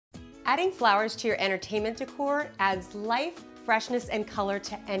Adding flowers to your entertainment decor adds life, freshness, and color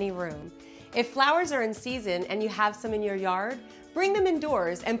to any room. If flowers are in season and you have some in your yard, bring them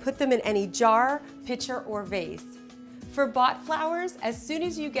indoors and put them in any jar, pitcher, or vase. For bought flowers, as soon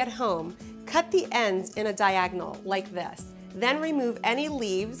as you get home, cut the ends in a diagonal like this. Then remove any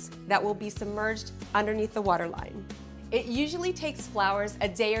leaves that will be submerged underneath the waterline. It usually takes flowers a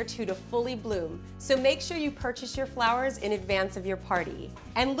day or two to fully bloom, so make sure you purchase your flowers in advance of your party.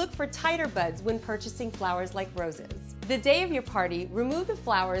 And look for tighter buds when purchasing flowers like roses. The day of your party, remove the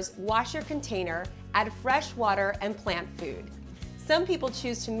flowers, wash your container, add fresh water, and plant food. Some people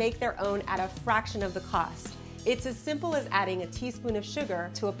choose to make their own at a fraction of the cost. It's as simple as adding a teaspoon of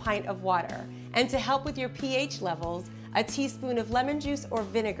sugar to a pint of water. And to help with your pH levels, a teaspoon of lemon juice or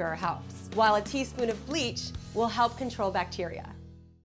vinegar helps, while a teaspoon of bleach will help control bacteria.